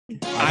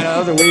I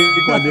know, that was a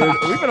weak one,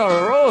 dude. We've been on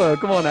a roll, though.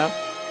 Come on now.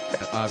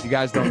 If you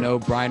guys don't know,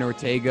 Brian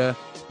Ortega,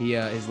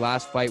 his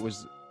last fight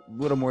was a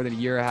little more than a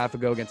year and a half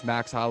ago against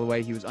Max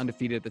Holloway. He was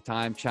undefeated at the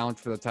time, challenged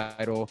for the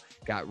title,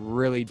 got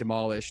really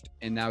demolished,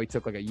 and now he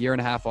took like a year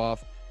and a half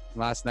off.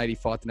 Last night, he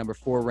fought the number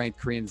 4 ranked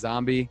Korean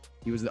Zombie.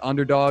 He was the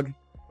underdog,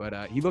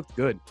 but he looked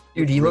good.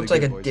 Dude, he really looked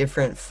like good, a boys.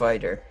 different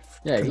fighter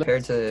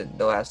compared to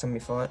the last time he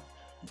fought.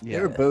 Yeah.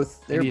 They were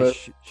both.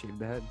 Shaved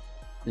the head.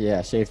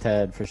 Yeah, shaved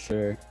head for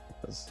sure.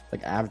 It was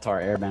like Avatar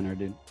Airbender,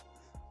 dude.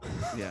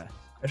 Yeah.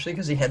 Especially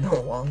because he had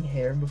the long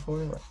hair before,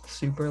 like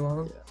super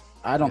long.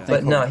 I don't Yeah.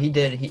 think. But no, he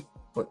did.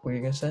 What were you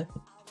gonna say?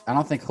 I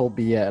don't think he'll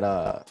be at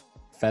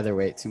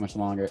featherweight too much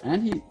longer.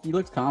 And he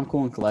looked calm,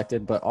 cool, and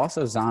collected. But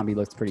also Zombie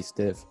looks pretty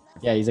stiff.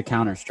 Yeah, he's a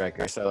counter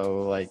striker.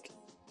 So like,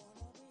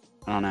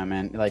 I don't know,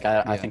 man. Like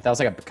I think that was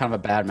like a kind of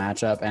a bad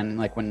matchup. And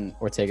like when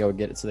Ortega would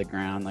get it to the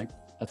ground, like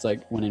that's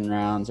like winning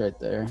rounds right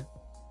there.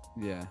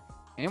 Yeah.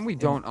 And we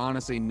don't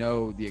honestly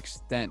know the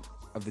extent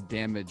of the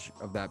damage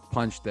of that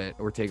punch that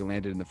Ortega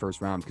landed in the first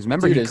round. Because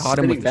remember, Dude, he it's caught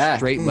him with spinning the back.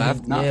 straight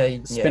left. Not Yeah,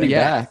 spinning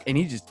Yeah, back. and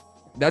he just,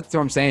 that's what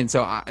I'm saying.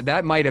 So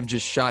that might have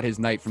just shot his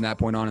night from that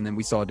point on, and then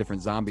we saw a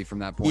different Zombie from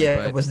that point.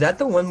 Yeah, but was that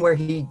the one where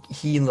he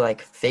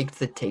like faked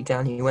the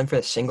takedown? He went for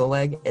a single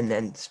leg and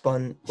then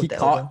spun with the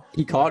elbow?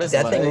 He caught his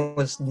That leg. thing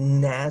was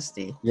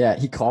nasty. Yeah,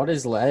 he caught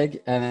his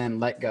leg and then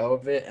let go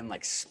of it and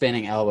like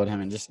spinning elbowed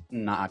him and just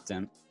knocked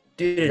him.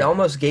 Dude, it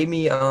almost gave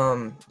me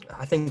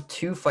I think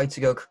 2 fights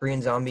ago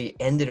Korean Zombie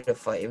ended a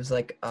fight. It was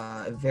like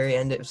very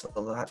end, it was the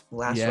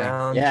last Yeah.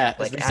 round. Yeah,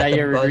 like it's at the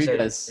Zaire buzzer,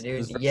 Rodriguez. It dude.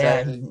 was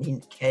Yeah, Zaire. he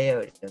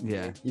KO'd him.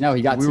 yeah. You know,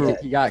 he got We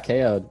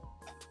KO'd.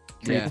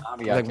 Yeah,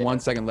 Zombie got like KO'd. 1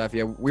 second left.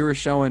 Yeah, we were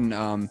showing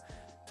some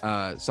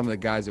of the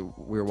guys that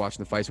we were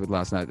watching the fights with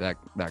last night.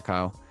 That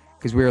Kyle,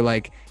 because we were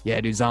like,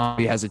 yeah, dude,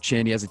 Zombie has a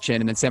chin. He has a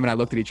chin. And then Sam and I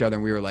looked at each other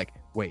and we were like,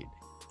 wait,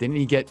 didn't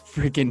he get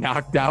freaking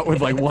knocked out with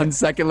like 1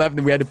 second left?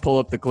 And we had to pull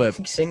up the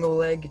clip. Single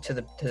leg to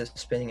the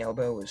spinning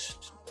elbow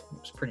was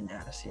pretty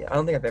nasty. I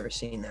don't think I've ever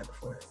seen that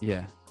before.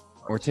 Yeah.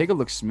 Ortega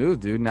looks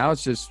smooth, dude. Now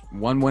it's just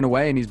 1 win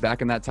away and he's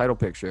back in that title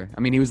picture. I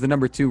mean, he was the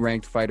number 2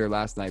 ranked fighter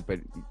last night, but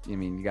I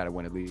mean, you got to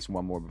win at least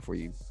 1 more before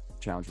you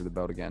challenge for the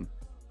belt again.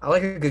 I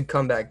like a good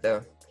comeback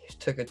though. He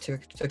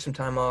took some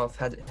time off,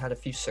 had a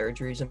few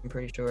surgeries, I'm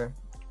pretty sure.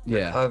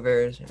 Yeah.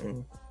 Recovers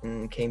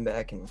and came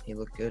back and he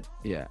looked good.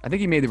 Yeah, I think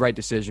he made the right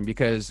decision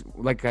because,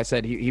 like I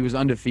said, he was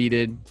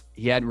undefeated.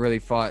 He hadn't really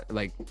fought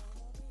like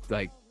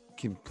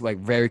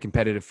very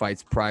competitive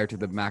fights prior to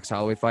the Max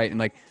Holloway fight, and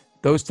like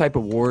those type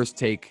of wars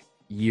take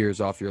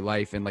years off your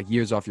life and like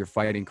years off your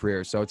fighting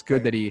career. So it's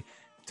good that he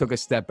took a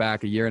step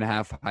back, a year and a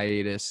half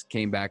hiatus,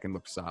 came back and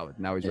looked solid.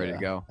 Now he's ready to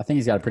go. I think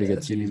he's got a pretty good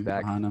He's team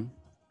back. behind him.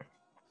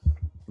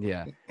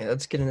 Yeah. Yeah,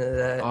 let's get into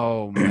that.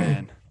 Oh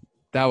man.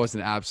 That was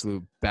an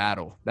absolute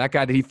battle. That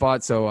guy that he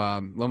fought. So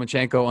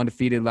Lomachenko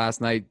undefeated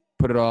last night.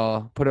 Put it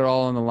all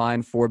on the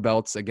line. 4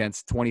 belts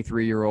against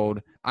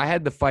 23-year-old. I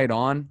had the fight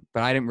on,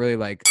 but I didn't really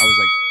I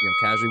was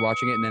casually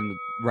watching it, and then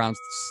rounds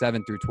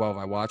 7 through 12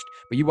 I watched.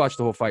 But you watched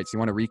the whole fight. So you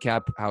want to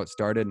recap how it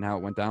started and how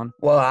it went down?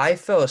 Well, I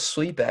fell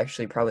asleep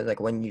actually probably like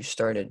when you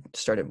started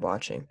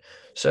watching.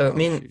 So I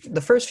mean,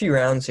 the first few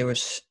rounds it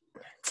was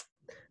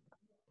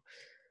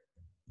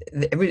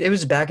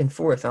back and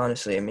forth,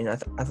 honestly. I mean, I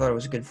thought it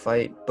was a good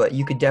fight, but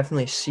you could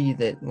definitely see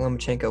that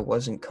Lomachenko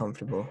wasn't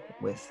comfortable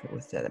with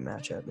that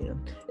matchup. You know,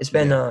 it's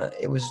been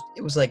it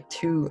was like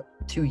two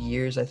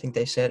years, I think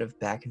they said, of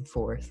back and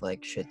forth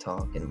like shit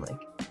talk and like.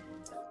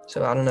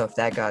 So I don't know if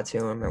that got to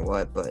him or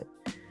what, but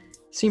it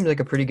seemed like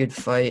a pretty good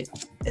fight.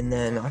 And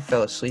then I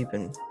fell asleep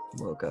and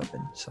woke up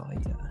and saw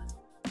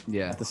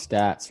Yeah. The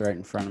stats right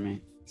in front of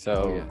me.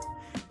 So yeah.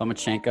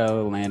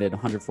 Lomachenko landed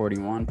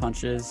 141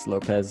 punches,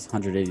 Lopez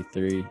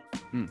 183.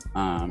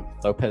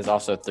 Lopez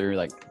also threw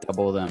like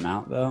double the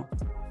amount though.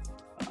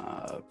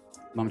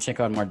 Lomachenko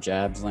had more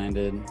jabs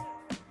landed.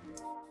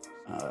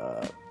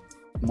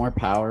 More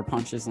power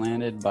punches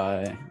landed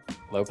by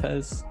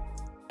Lopez.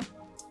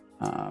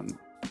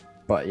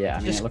 But yeah, I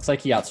mean, it looks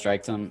like he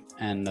outstriked him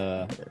and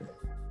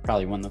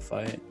probably won the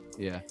fight.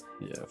 Yeah.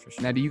 Yeah, for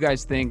sure. Now, do you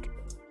guys think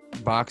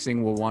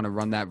boxing will want to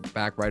run that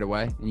back right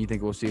away? And you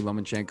think we'll see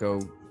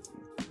Lomachenko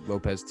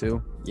Lopez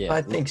too? Yeah,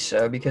 I think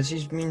so because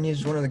he's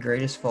one of the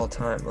greatest of all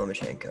time,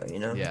 Lomachenko. You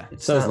know. Yeah.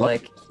 It's So not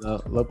like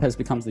Lopez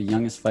becomes the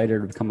youngest fighter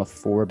to become a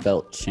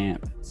 4-belt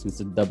champ since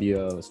the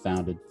WO was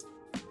founded.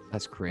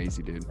 That's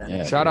crazy, dude.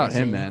 Yeah, Shout out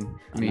him, crazy. man.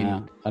 I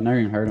mean, I've never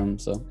even heard him.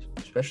 So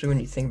especially when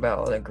you think about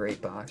all the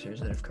great boxers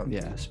that have come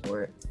Yeah. through the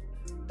sport.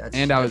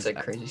 That's a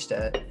crazy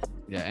stat.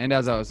 yeah. And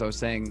as I was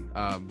saying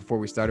before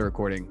we started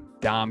recording,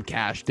 Dom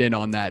cashed in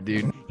on that,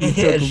 dude. He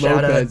Yeah, took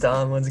shout out Lopez.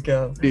 Dom. Let's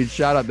go. Dude,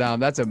 shout out Dom.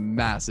 That's a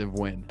massive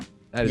win.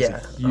 That is Yeah,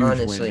 a huge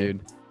honestly. win,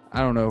 dude.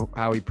 I don't know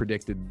how he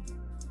predicted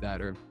that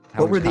or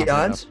how What he were was the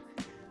confident odds?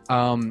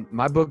 enough.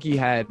 My bookie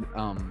had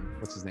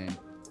what's his name?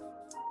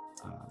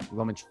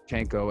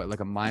 Lomachenko at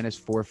like a minus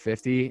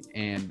 450,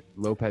 and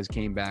Lopez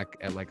came back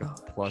at like a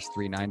plus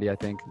 390, I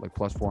think, like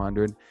plus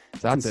 400. So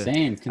that's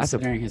insane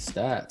considering his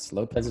stats.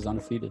 Lopez is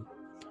undefeated.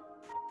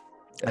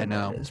 I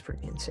know. It's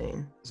pretty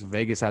insane. So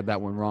Vegas had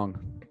that one wrong.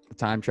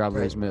 time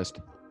travelers missed.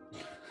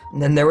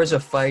 And then there was a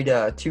fight,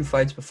 2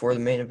 fights before the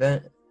main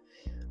event.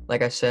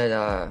 Like I said,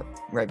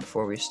 right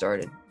before we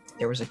started,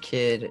 there was a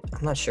kid.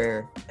 I'm not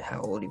sure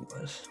how old he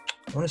was.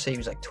 I want to say he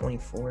was like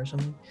 24 or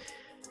something.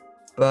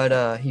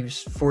 But he was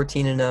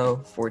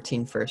 14-0,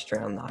 14 first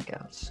round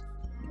knockouts.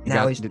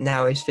 Now he's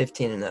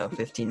 15-0,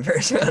 15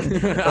 first round.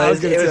 I was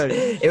gonna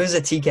say. It was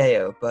a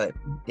TKO, but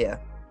yeah.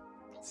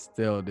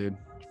 Still, dude.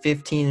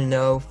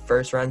 15-0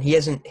 first round.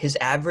 His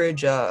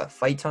average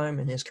fight time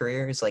in his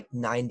career is like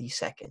 90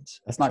 seconds.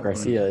 That's not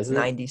Garcia, is it?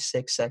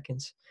 96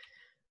 seconds.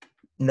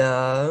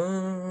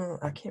 No,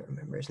 I can't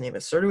remember his name.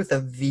 It started with a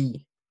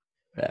V.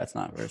 Yeah, it's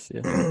not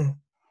Garcia.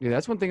 Yeah,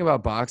 that's one thing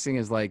about boxing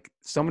is like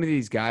so many of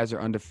these guys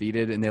are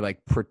undefeated and they like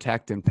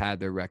protect and pad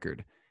their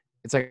record.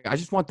 It's like I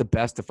just want the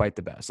best to fight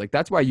the best. Like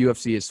that's why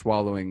UFC is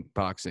swallowing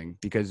boxing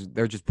because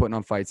they're just putting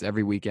on fights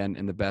every weekend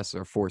and the best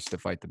are forced to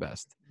fight the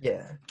best.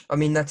 Yeah, I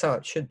mean that's how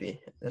it should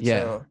be. That's Yeah.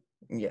 how,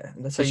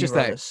 that's how It's you just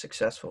run that- a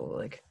successful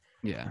like.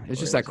 Yeah, it's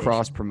just that Organization.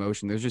 cross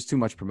promotion. There's just too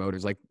much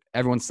promoters. Like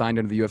everyone's signed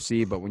into the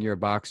UFC, but when you're a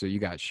boxer, you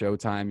got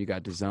Showtime, you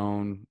got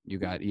DAZN, you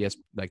got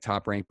like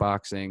Top Rank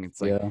Boxing. It's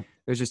like Yeah,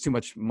 there's just too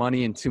much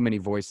money and too many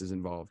voices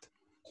involved.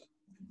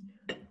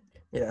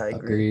 Yeah, I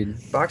agree.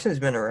 agreed. Boxing's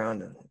been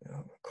around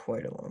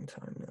quite a long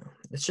time now.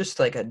 It's just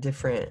like a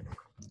different.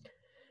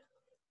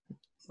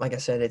 Like I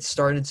said, it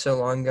started so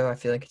long ago. I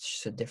feel like it's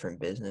just a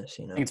different business.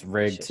 You know, I think it's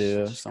rigged just-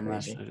 too. just Some of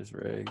that crazy. shit is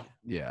rigged.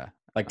 Yeah,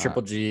 Like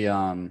Triple G,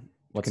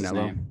 what's his Canelo?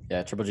 name?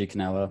 Yeah, Triple G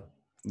Canelo.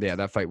 yeah,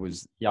 that fight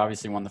was He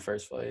obviously won the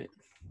first fight.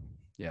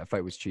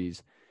 fight was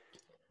cheese.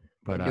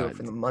 They But do it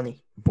for the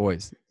money.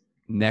 boys,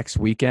 next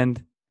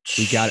weekend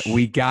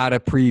we got to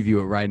preview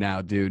it right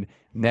now, dude.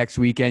 Next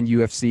weekend,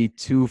 UFC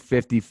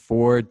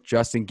 254,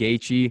 Justin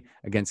Gaethje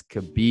against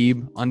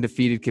Khabib,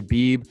 undefeated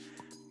Khabib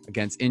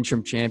against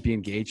interim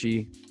champion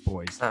Gaethje.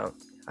 Boys,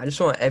 I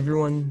just want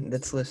everyone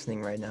that's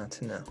listening right now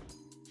to know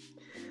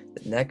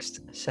that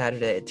next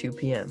Saturday at 2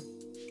 p.m.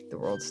 the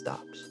world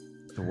stops.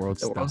 the world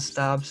The world stops.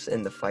 stops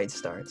and the fight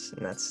starts,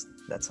 and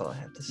that's all I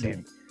have to say.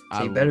 Dude,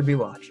 So you better be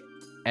watching.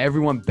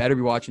 Everyone better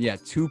be watching. Yeah,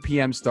 2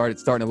 p.m. start.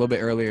 It's starting a little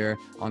bit earlier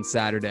on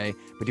Saturday.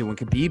 But dude, when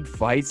Khabib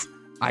fights,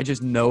 I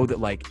just know that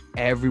like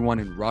everyone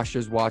in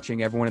Russia's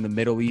watching, everyone in the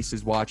Middle East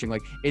is watching.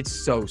 Like it's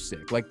so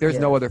sick. Like there's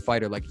no other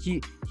fighter. Like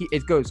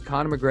it goes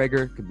Conor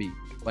McGregor, Khabib.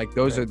 Like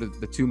those are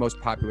the two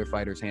most popular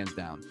fighters, hands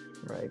down.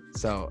 Right.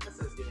 So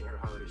Tessa's getting her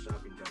holiday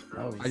shopping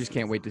done. I just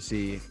can't wait to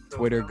see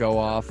Twitter go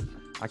off.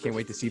 I can't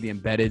wait to see the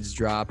embeddeds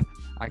drop.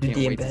 I Dude, can't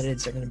the wait.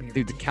 embeddeds are gonna be.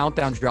 Dude, the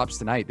countdown drops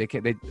tonight. They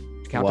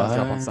countdowns drop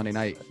on What? Sunday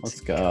night.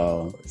 Let's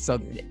go. So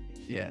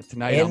yeah,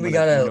 tonight. And I'm we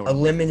gonna- got you know- a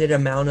limited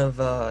amount of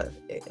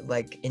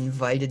like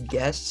invited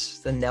guests.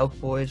 The Nelk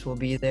boys will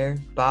be there.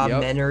 Bob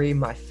Yep. Menery,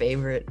 my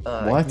favorite.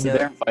 What? You know,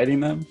 They're fighting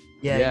them?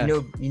 yeah,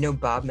 Yeah. you know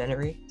Bob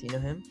Menery. Do you know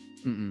him?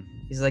 Mm-mm.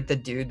 He's like the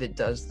dude that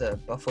does the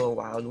Buffalo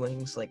Wild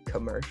Wings like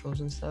commercials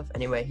and stuff.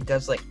 Anyway, he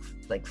does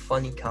like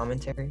funny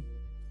commentary.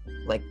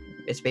 Like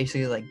it's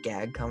basically like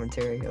gag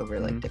commentary over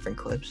like Mhm. different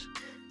clips.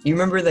 You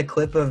remember the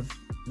clip of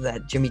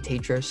that Jimmy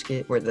Tatro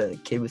skit where the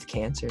kid with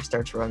cancer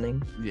starts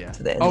running Yeah.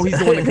 to the end? Oh, he's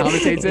the one that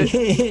commentates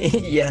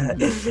it? Yeah,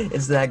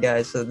 it's that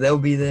guy. So they'll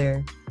be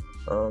there.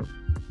 I'm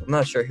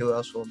not sure who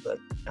else will, but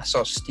I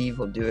saw Steve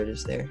will do it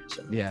is there.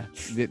 So Yeah.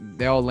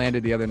 They all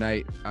landed the other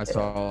night. I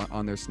saw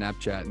on their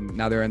Snapchat, and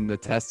now they're in the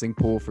testing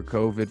pool for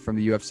COVID from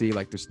the UFC.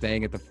 Like they're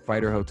staying at the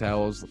fighter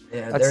hotels.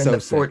 yeah, That's they're in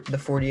so the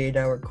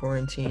 48-hour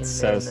quarantine. That's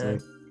so they're in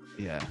sick.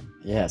 Yeah.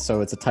 Yeah,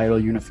 so it's a title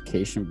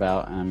unification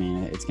bout. I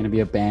mean, it's gonna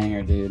be a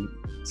banger, dude.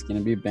 It's gonna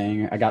be a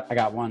banger. I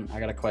got one. I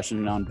got a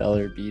question on Bell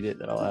or Beat It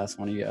that I'll ask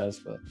one of you guys.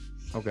 But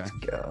Okay.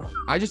 Go.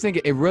 I just think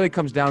it really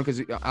comes down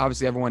because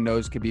obviously everyone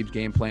knows Khabib's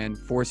game plan: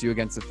 force you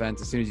against the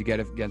fence. As soon as you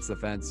get it against the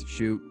fence,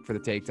 shoot for the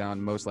takedown,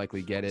 most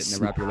likely get it, and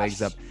then wrap your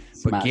legs up.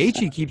 But Smash.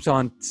 Gaethje keeps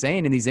on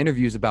saying in these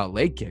interviews about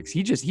leg kicks.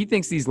 He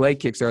thinks these leg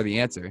kicks are the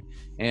answer.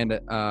 And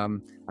I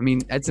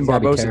mean, Edson You gotta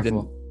be Barboza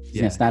careful. didn't.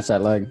 He's gonna snatch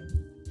that leg.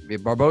 Yeah,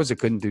 Barboza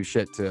couldn't do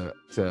shit to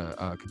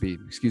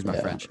Khabib. Excuse my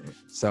Yeah. French.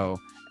 So,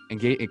 and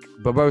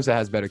Barboza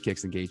has better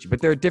kicks than Gaethje,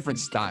 but they're a different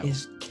style.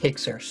 His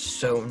kicks are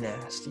so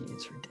nasty.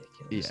 It's ridiculous.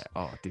 Yeah.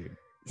 Oh, dude.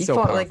 He So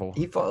fought powerful.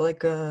 he fought like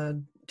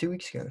 2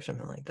 weeks ago or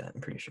something like that.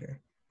 I'm pretty sure.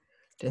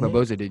 Didn't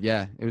Barboza did.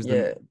 Yeah. It was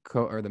Yeah.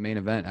 the main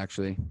event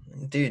actually.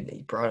 he? Dude,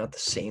 he brought out the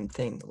same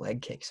thing. The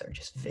leg kicks are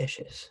just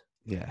vicious.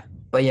 Yeah.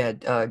 But yeah,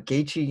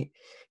 Gaethje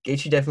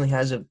definitely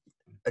has a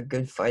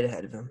good fight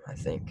ahead of him. I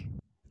think.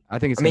 I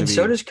think it's. I mean, gonna be,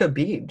 so does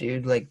Khabib,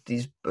 dude. Like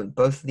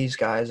both of these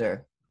guys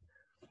are,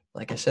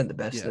 like I said, the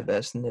best of Yeah. the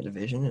best in the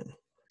division.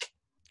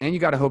 And you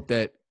got to hope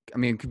that. I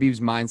mean,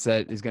 Khabib's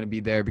mindset is going to be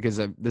there because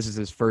this is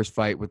his first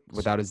fight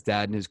without his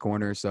dad in his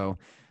corner. So,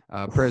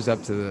 prayers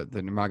up to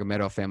the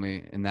Nurmagomedov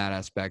family in that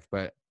aspect.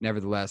 But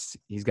nevertheless,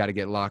 he's got to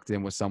get locked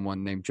in with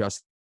someone named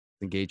Justin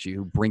Gaethje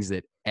who brings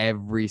it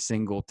every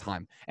single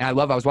time. And I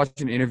was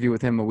watching an interview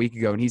with him a week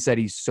ago, and he said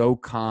he's so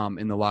calm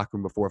in the locker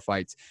room before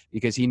fights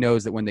because he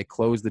knows that when they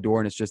close the door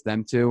and it's just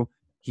them two,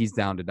 he's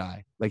down to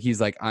die. Like, he's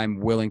like, I'm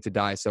willing to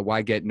die. So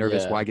why get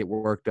nervous? Yeah. Why get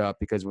worked up?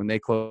 Because when they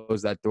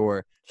close that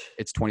door,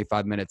 it's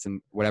 25 minutes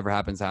and whatever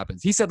happens,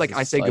 happens. He said, like, He's a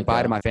I say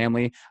goodbye to psycho. my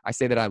family. I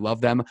say that I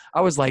love them. I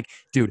was like,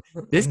 dude,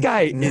 this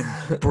guy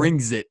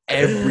brings it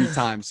every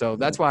time. So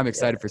that's why I'm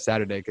excited for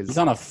Saturday. He's Because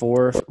on a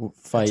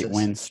 4-fight That's a-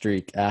 win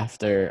streak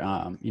after,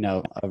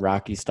 a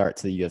rocky start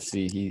to the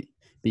UFC. He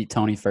beat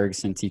Tony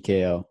Ferguson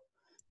TKO,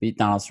 beat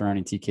Donald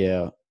Cerrone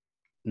TKO,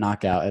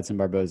 knockout Edson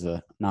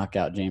Barboza,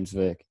 knockout James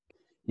Vick.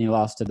 He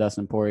lost to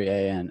Dustin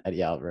Poirier and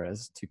Eddie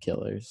Alvarez, 2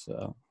 killers.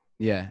 So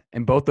yeah,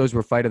 and both those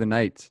were fight of the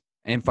nights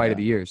and fight of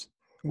the Yeah. years.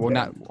 Well,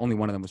 Yeah. not only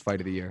one of them was fight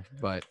of the year,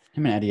 but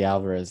him and Eddie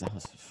Alvarez,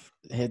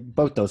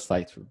 both those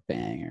fights were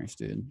bangers,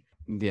 dude.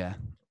 yeah.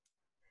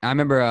 I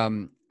remember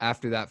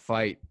after that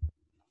fight,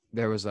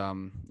 there was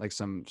like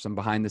some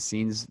behind the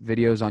scenes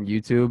videos on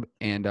YouTube,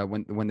 and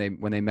when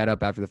they met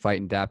up after the fight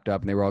and dapped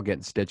up and they were all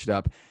getting stitched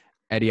up,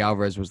 Eddie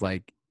Alvarez was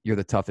like, "You're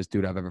the toughest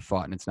dude I've ever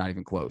fought, and it's not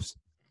even close.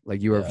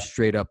 Like, you are Yeah.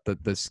 straight up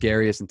the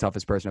scariest and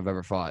toughest person I've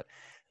ever fought."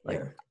 Like,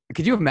 Yeah.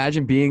 could you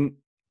imagine being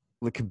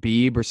like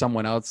Khabib or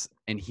someone else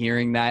and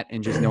hearing that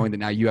and just knowing that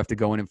now you have to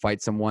go in and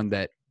fight someone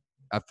that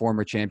a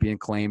former champion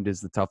claimed is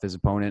the toughest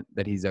opponent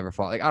that he's ever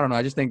fought? Like, I don't know.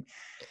 I just think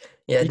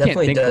Yeah, it you can't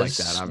definitely think does.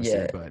 like that, obviously,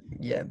 yeah, but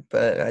yeah,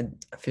 but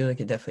I feel like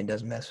it definitely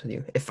does mess with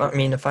you. If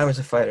I was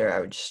a fighter,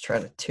 I would just try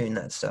to tune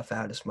that stuff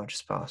out as much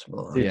as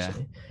possible. Yeah.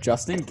 Honestly.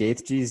 Justin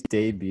Gaethje's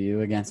debut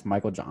against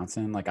Michael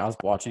Johnson, like I was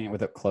watching it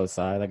with a close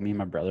eye. Like me and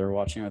my brother were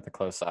watching it with a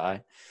close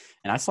eye,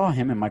 and I saw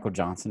him and Michael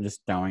Johnson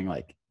just throwing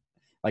like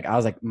I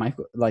was like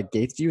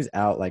Gaethje was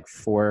out like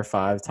 4 or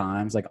 5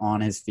 times like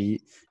on his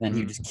feet, and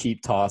he would just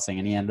keep tossing,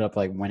 and he ended up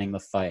like winning the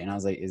fight. And I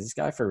was like, is this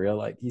guy for real?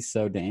 Like, he's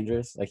so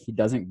dangerous. Like, he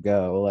doesn't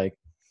go like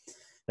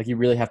you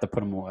really have to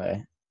put him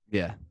away.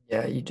 yeah.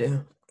 Yeah, you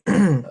do.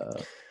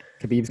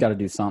 Khabib's got to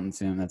do something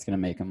to him that's gonna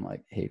make him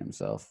like hate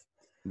himself.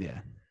 Yeah.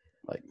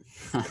 Like,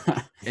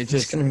 It's It's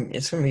just gonna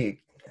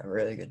be a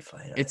really good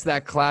fight. it's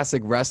that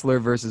classic wrestler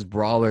versus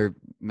brawler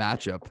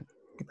matchup.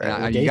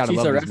 Right. You gotta Gaethje's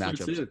love a these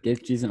wrestler matchups. too.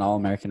 Gaethje's an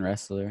all-American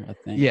wrestler, I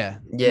think. Yeah.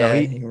 Yeah, No,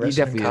 he he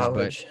wrestled in definitely is, but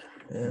college.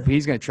 Yeah.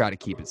 he's gonna try to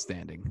keep it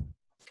standing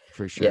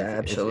for sure. Yeah,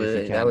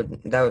 absolutely.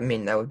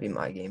 That would be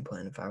my game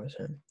plan if I was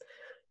him.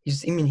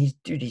 He's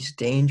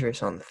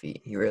dangerous on the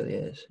feet. He really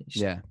is.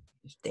 He's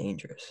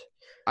dangerous.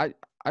 I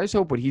just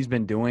hope what he's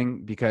been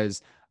doing,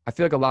 because I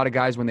feel like a lot of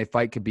guys, when they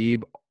fight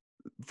Khabib,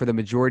 for the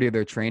majority of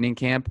their training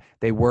camp,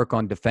 they work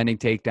on defending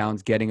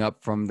takedowns, getting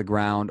up from the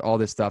ground, all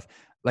this stuff.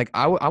 Like,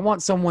 I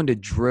want someone to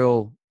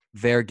drill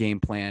their game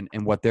plan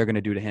and what they're going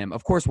to do to him.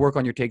 Of course, work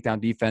on your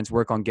takedown defense,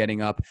 work on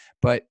getting up,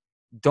 but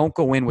don't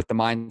go in with the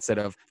mindset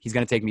of he's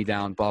going to take me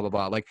down, blah, blah,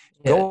 blah. Like,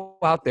 go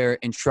out there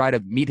and try to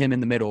meet him in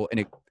the middle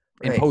and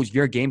impose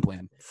your game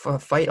plan.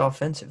 Fight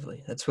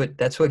offensively. That's what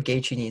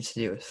Gaethje needs to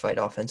do, is fight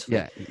offensively.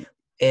 Yeah.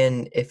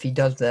 And if he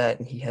does that,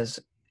 he has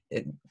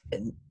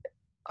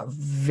a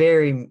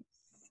very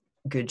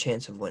good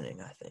chance of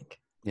winning, I think.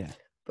 Yeah.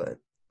 But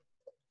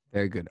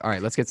Very good. All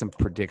right, let's get some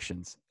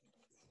predictions.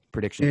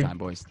 Prediction Dude. time,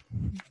 boys.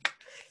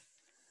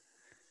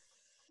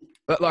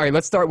 All right,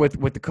 let's start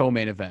with the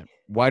co-main event.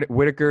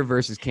 Whitaker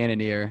versus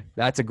Cannonier.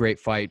 That's a great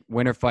fight.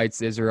 Winner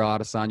fights Israel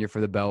Adesanya for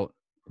the belt.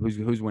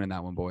 Who's winning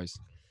that one, boys?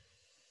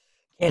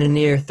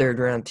 Cannonier, 3rd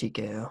round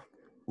TKO.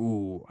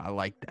 Ooh, I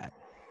like that.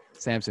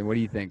 Samson, what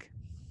do you think?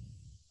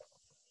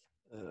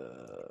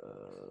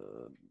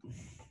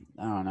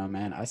 I don't know,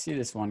 man. I see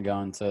this one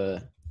going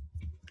to.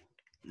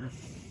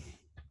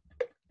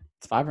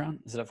 It's 5 round.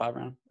 Is it a 5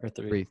 round or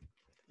 3?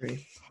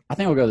 3. I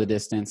think we'll go the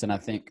distance, and I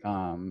think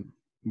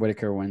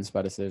Whitaker wins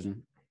by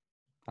decision.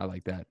 I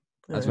like that.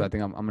 That's what I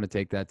think. I'm going to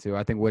take that too.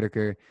 I think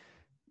Whitaker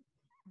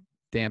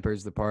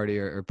dampers the party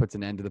or puts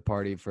an end to the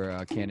party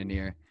for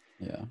Cannonier.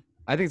 Yeah.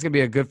 I think it's going to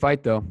be a good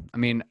fight, though. I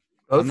mean,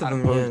 Both I'm of not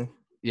them, opposed- man.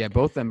 yeah,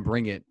 both of them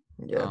bring it.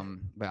 Yeah.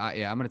 I'm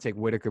going to take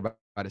Whitaker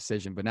by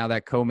decision. But now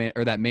that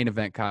that main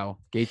event, Kyle,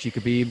 Gaethje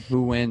Khabib,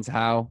 who wins,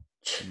 how,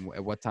 and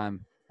at what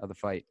time of the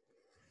fight?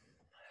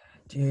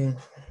 Dude,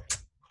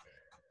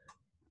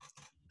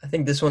 I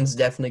think this one's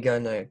definitely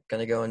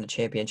gonna go into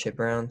championship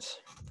rounds.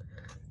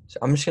 So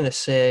I'm just gonna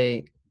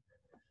say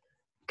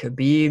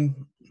Khabib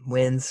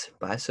wins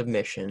by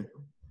submission,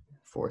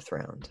 4th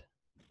round.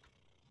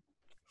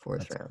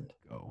 4th round.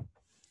 Go.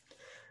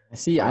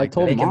 See, I like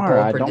told making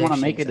Mara I bold don't want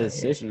to make a predictions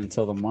out here. decision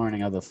until the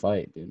morning of the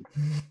fight, dude.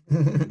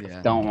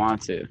 Yeah. Don't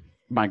want to.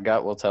 My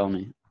gut will tell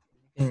me.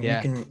 And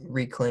Yeah. You can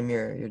reclaim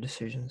your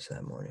decisions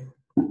that morning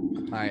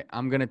All right,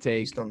 I'm going to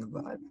take based on the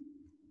vibe.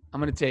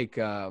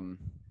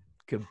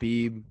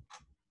 Khabib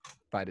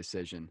by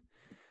decision.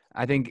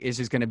 I think it's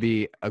just going to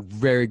be a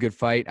very good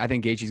fight. I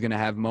think Gaethje's going to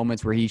have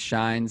moments where he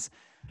shines.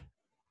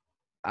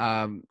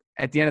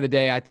 At the end of the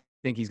day, I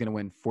think he's going to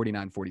win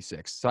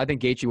 49-46. So I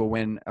think Gaethje will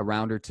win a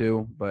round or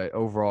two, but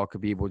overall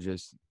Khabib will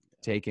just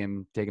take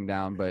him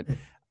down. But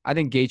I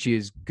think Gaethje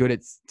is good at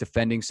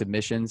defending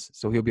submissions,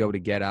 so he'll be able to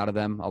get out of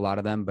them, a lot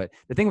of them. But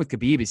the thing with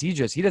Khabib is he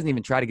doesn't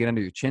even try to get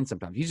under your chin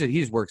sometimes. He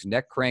just works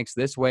neck cranks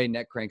this way,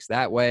 neck cranks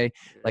that way.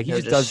 Like he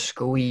He'll just does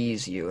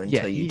squeeze you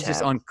until you he's tap.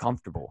 just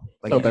uncomfortable.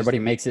 Like So he just- everybody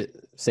makes it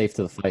safe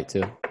to the fight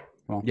too.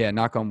 yeah,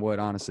 knock on wood,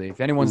 honestly. If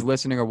anyone's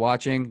listening or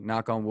watching,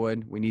 knock on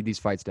wood. We need these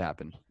fights to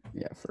happen.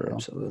 Yeah, for real.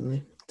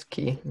 Absolutely, it's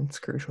key. It's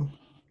crucial.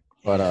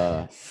 But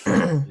all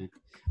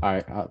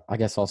right, I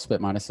guess I'll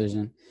spit my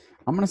decision.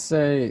 I'm gonna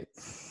say,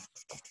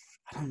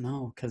 I don't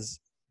know, because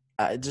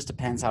it just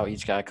depends how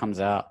each guy comes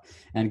out.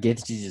 And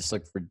Gaethje just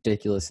looked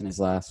ridiculous in his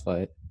last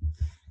fight.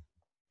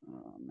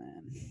 Oh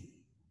man,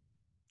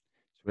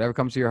 Whatever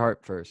comes to your heart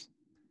first.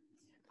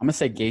 I'm gonna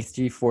say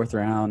Gaethje fourth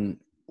round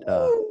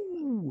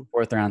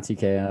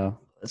TKO.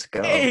 Let's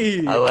go.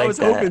 Hey, I like was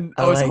that. hoping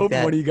I like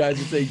that. one of you guys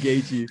would say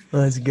Gaethje.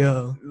 Let's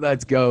go.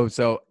 Let's go.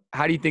 So,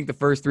 how do you think the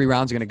first 3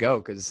 rounds are gonna go?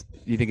 Because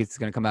you think it's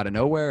gonna come out of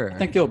nowhere? Or? I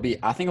think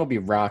it'll be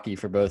rocky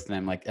for both of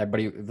them. Like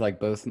everybody, like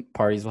both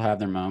parties will have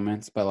their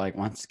moments, but like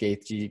once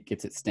Gaethje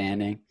gets it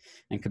standing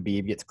and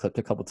Khabib gets clipped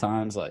a couple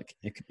times, like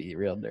it could be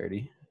real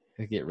dirty.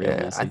 It could get real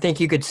Yeah, messy. I think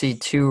you could see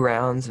 2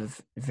 rounds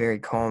of very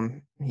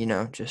calm,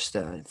 just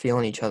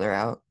feeling each other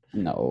out,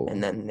 No,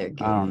 and then they're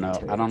getting I don't know.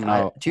 into I it. don't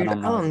know. Dude, I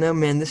don't know,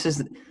 man. This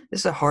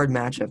is a hard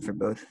matchup for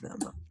both of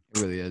them. It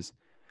really is.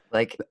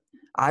 Like,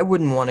 I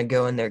wouldn't want to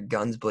go in there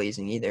guns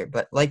blazing either.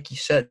 But like you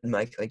said,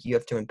 Mike, like you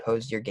have to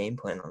impose your game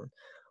plan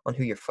on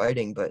who you're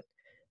fighting. But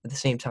at the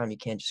same time, you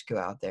can't just go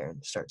out there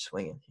and start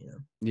swinging.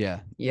 Yeah.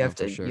 You have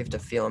for to sure. you have to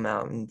feel him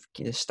out and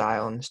get his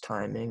style and his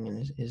timing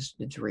and his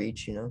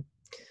reach.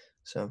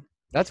 So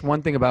That's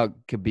one thing about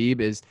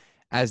Khabib is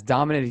as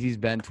dominant as he's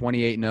been,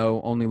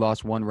 28-0, only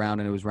lost 1 round,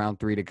 and it was round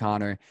 3 to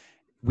Conor.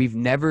 We've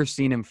never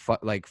seen him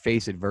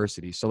face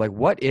adversity. So like,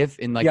 what if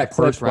in like yeah, the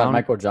first round?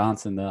 Michael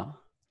Johnson though.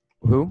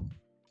 Who?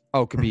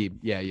 Oh, Khabib.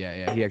 Yeah.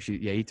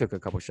 He took a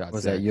couple shots.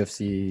 Was there. that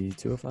UFC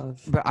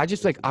 205? But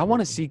I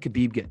want to see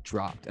Khabib get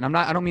dropped, and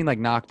I don't mean like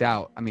knocked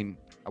out. I mean,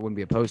 I wouldn't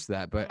be opposed to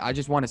that, but I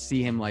just want to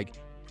see him like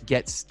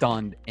get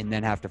stunned and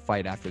then have to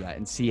fight after that,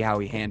 and see how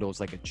he handles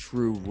like a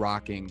true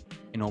rocking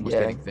and almost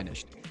Yeah. getting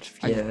finished.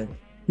 yeah,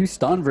 He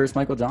stunned versus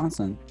Michael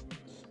Johnson.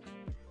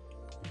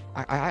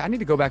 I need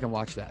to go back and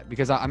watch that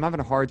because I'm having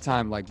a hard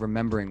time like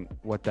remembering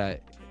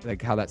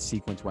how that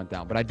sequence went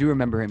down. But I do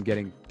remember him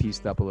getting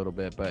pieced up a little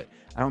bit, but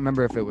I don't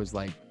remember if it was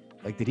like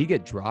did he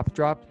get dropped?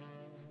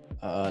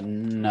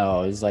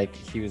 No, it was like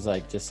he was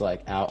like just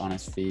like out on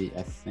his feet,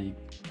 I think.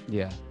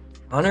 Yeah.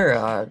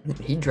 Hunter,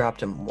 he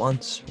dropped him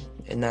once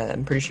in that.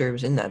 I'm pretty sure he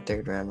was in that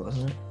 3rd round,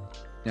 wasn't it?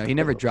 No, he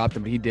never dropped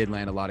him, but he did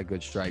land a lot of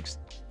good strikes.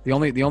 The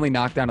only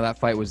knockdown of that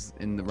fight was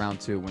in the round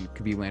 2 when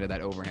Khabib landed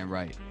that overhand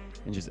right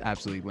and just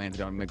absolutely landed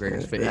on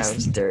McGregor's face. That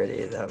was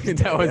dirty. That was That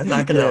dirty. was- I'm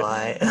not gonna yeah.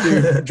 lie.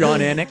 Dude, John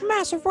Anik,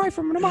 massive right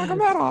from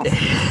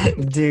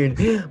Nurmagomedov.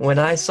 Dude, when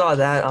I saw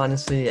that,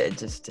 honestly, it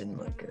just didn't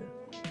look good.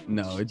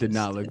 No, it did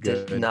not look It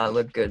good. did not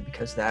look good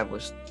because that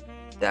was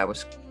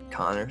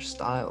Conor's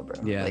style,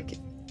 bro. Yeah. Like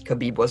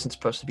Khabib wasn't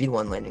supposed to be the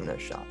one landing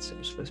those shots. It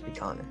was supposed to be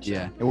Conor. So,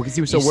 Yeah, well, because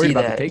he was so You worried see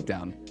about the that-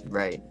 takedown.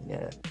 Right.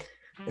 Yeah.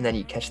 And then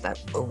you catch that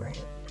overhand.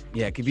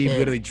 Yeah, Khabib Yeah.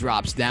 literally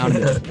drops down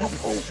and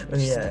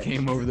just Yeah.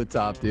 came over the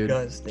top, dude.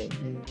 Disgusting, dude.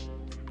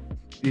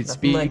 Dude,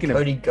 Nothing like speaking of,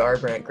 Cody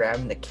Garbrandt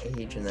grabbing the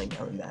cage and then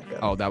coming back up.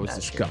 Oh, that was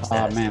That's disgusting.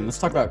 Oh nasty. man, let's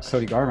talk about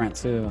Cody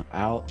Garbrandt too.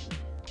 Out,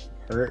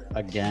 hurt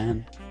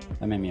again.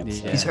 That made me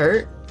upset. Yeah. He's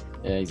hurt?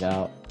 Yeah, he's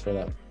out for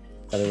that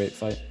featherweight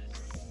fight.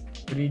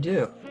 What did he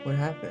do? What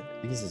happened?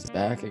 I think he's just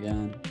back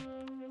again.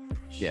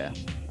 yeah,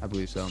 I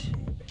believe so.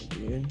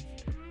 Dude,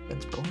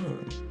 that's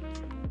boring.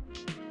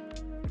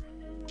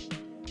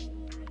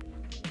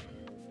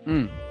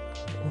 Mm.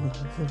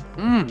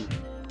 Mm.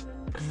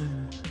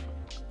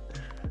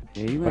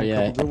 Yeah, he went a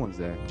yeah. couple good ones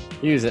there.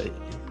 He was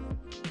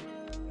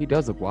He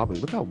does look wobbly.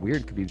 Look how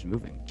weird Khabib's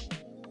moving.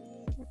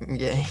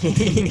 Yeah,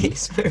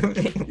 he's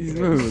moving. He's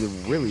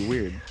moving really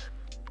weird.